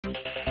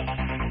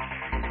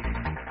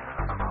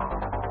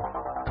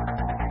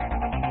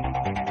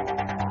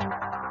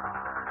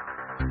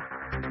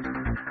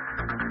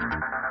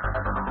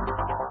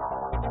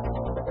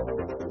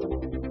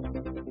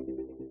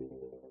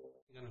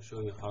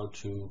you how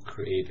to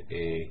create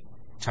a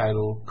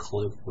title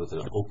clip with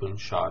an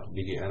openshot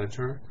video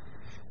editor.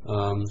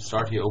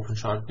 Start your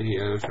openshot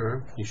video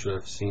editor. You should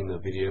have seen the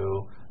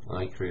video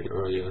I created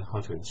earlier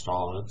how to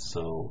install it,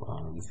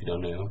 so if you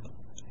don't know,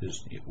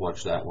 just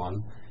watch that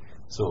one.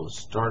 So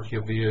start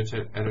your video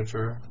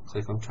editor,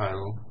 click on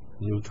title,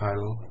 new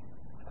title,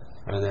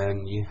 and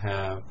then you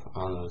have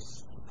on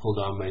this pull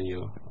down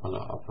menu on the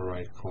upper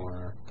right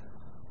corner,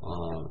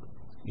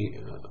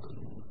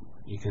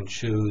 you can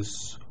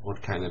choose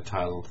what kind of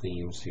title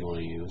themes you want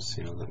to use.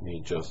 Let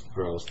me just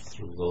browse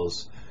through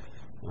those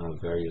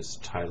various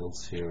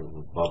titles here: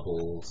 the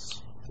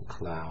bubbles, the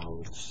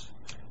clouds,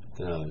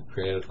 the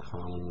Creative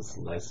Commons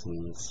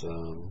license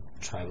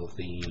title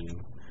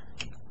theme,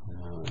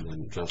 and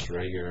then just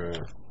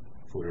regular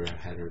footer,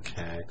 header,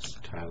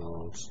 text,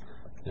 titles,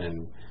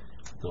 and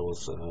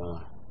those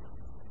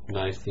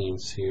nice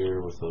themes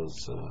here with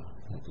those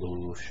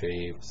blue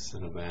shapes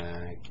in the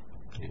back,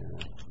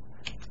 and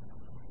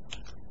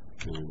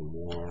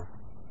more,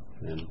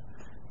 and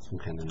some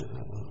kind of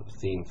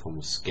theme from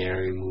a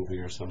scary movie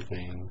or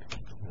something,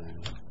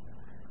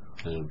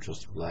 and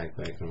just black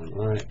background,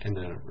 right, and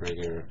then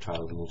regular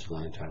title,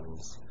 multi-line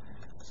titles.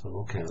 So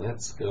okay,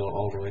 let's go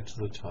all the way to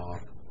the top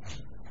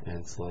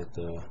and select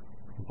the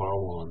bar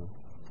 1,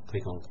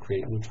 click on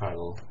create new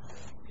title,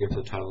 give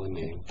the title a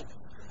name,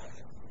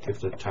 give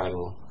the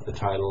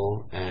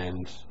title,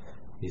 and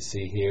you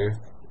see here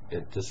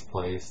it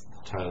displays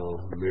the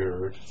title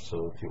mirrored,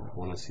 so if you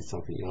want to see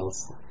something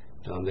else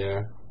down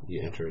there,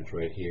 you enter it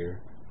right here.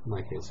 In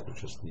my case, we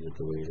just leave it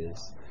the way it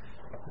is.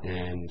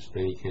 And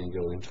then you can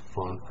go into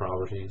font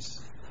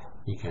properties.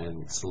 You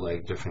can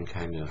select different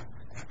kind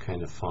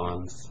of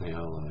fonts,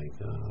 like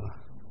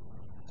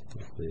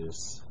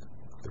this.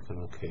 Click on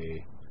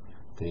OK.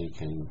 Then you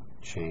can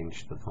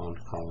change the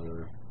font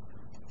color,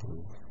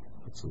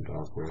 put some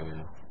dark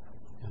red.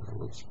 It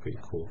looks pretty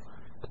cool.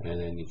 And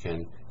then you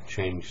can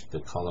change the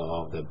color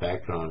of the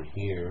background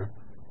here,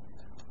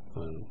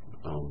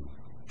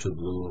 to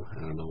blue.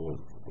 I don't know what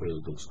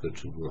really looks good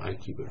to blue. I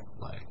keep it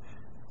black.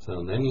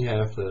 So then you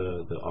have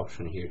the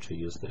option here to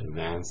use the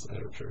advanced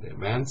editor. The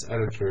advanced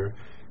editor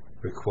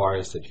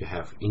requires that you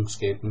have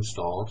Inkscape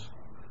installed.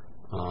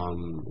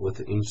 With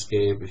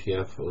Inkscape, if you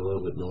have a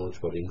little bit knowledge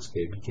about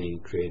Inkscape, you can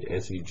create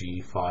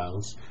SVG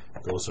files.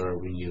 Those are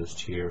being used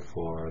here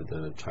for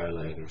the title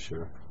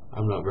editor.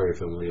 I'm not very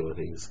familiar with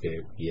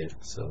Inkscape yet,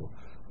 so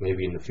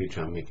maybe in the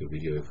future I'll make a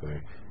video if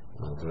I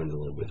learn a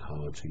little bit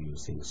how to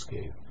use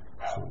Inkscape.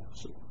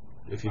 So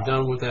if you're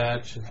done with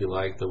that, if you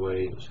like the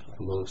way it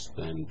looks,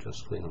 then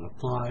just click on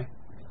apply,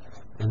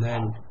 and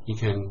then you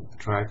can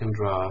drag and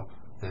drop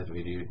that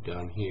video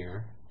down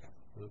here.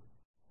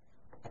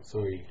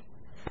 So you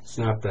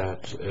snap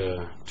that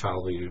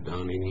title video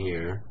down in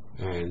here,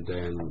 and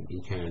then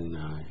you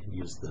can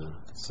use the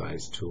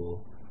size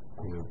tool,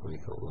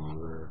 make it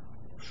longer,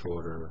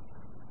 shorter,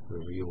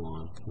 whatever you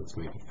want. Let's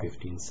make it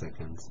 15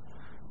 seconds.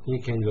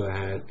 You can go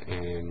ahead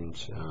and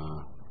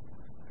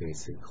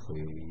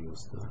basically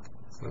use the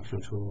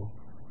selection tool,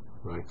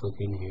 right click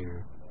in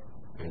here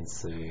and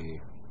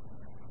say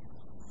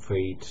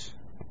fade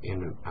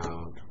in and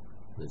out,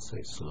 let's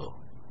say slow.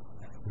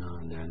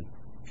 And then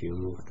if you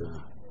move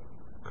the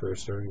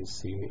cursor, you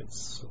see it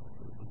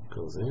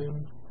goes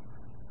in,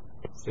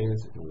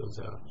 stays, and goes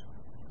out.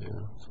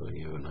 So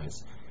you have a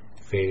nice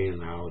fade in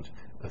and out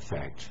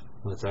effect.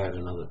 Let's add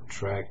another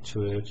track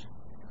to it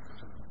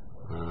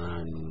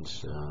and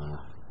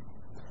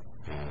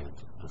add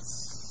a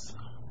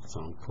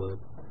sound clip.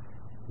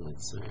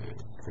 Let's say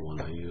the one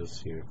I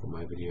use here for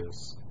my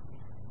videos.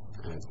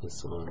 Add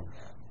this one.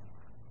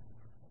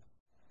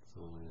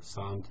 So when the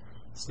sound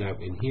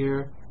snap in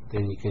here,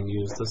 then you can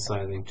use the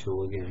sizing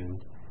tool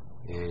again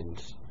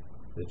and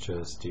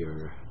adjust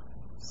your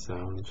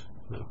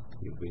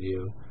your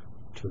video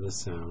to the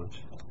sound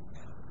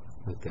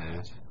like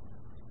that.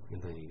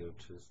 And then you go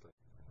to select.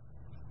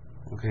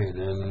 Okay,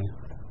 then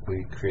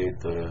we create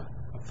the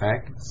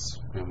effects.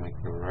 We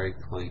make the right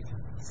click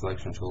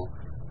selection tool,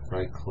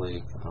 right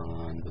click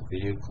on the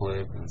video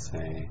clip and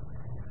say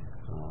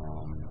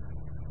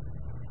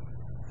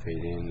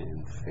fade in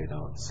and fade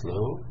out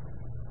slow,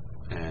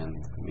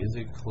 and the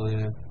music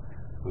clip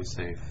we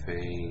say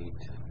fade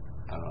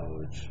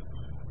out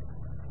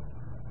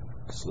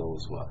slow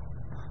as well.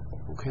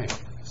 Okay,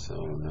 so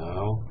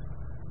now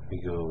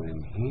we go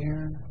in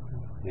here.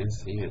 You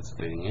see it's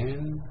fading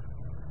in,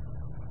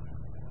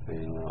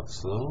 fading out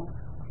slow.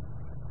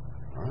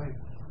 Alright,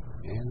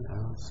 in,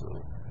 out,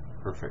 slow.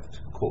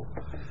 Perfect, cool.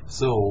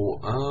 So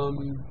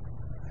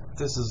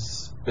this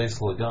is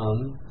basically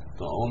done.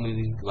 The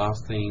only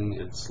last thing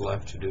it's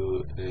left to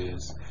do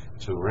is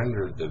to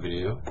render the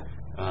video.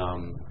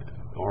 In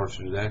order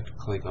to do that,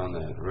 click on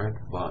that red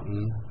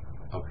button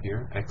up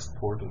here,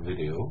 export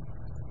video,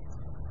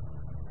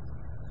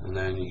 and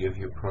then you give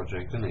your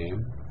project a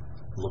name,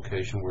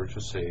 location where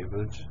to save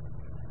it,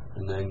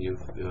 and then you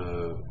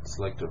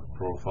select a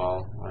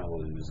profile. I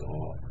will use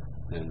all,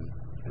 and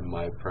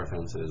my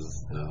preference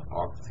is the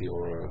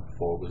Octhiora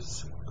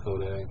Forbes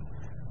codec.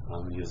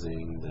 I'm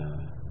using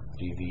the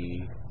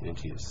DV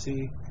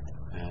NTSC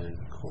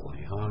and call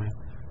AI,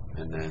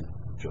 and then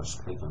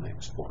just click on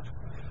export.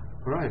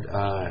 Alright,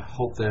 I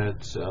hope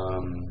that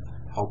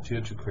helped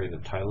you to create a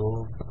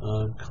title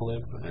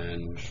clip,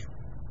 and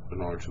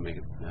in order to make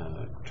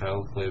a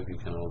title clip you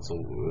can also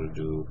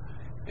do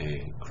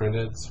a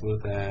credits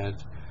with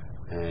that.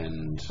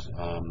 And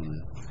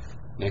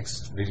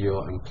next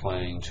video I'm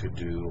planning to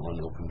do on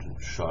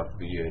openshot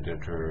video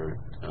editor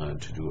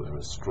to do a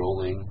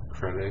scrolling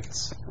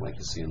credits like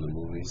you see in the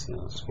movies, you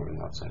know,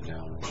 scrolling upside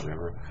down or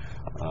whatever.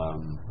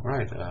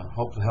 Alright,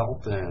 hope it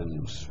helped,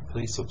 and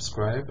please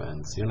subscribe,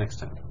 and see you next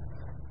time.